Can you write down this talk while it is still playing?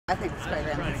I think this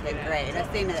program has been great.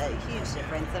 I've seen a huge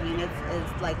difference. I mean,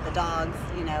 it's like the dogs,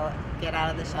 get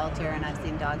out of the shelter, and I've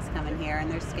seen dogs come in here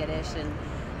and they're skittish and,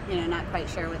 not quite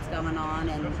sure what's going on.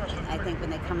 And I think when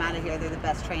they come out of here, they're the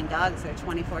best trained dogs. They're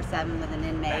 24/7 with an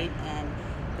inmate, and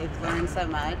they've learned so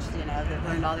much. They've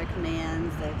learned all their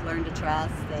commands. They've learned to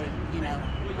trust.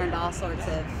 They've, learned all sorts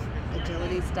of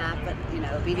agility stuff, but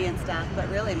obedience stuff. But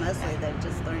really, mostly they've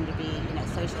just learned to be,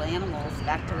 social animals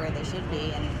back to where they should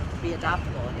be and be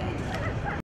adoptable again.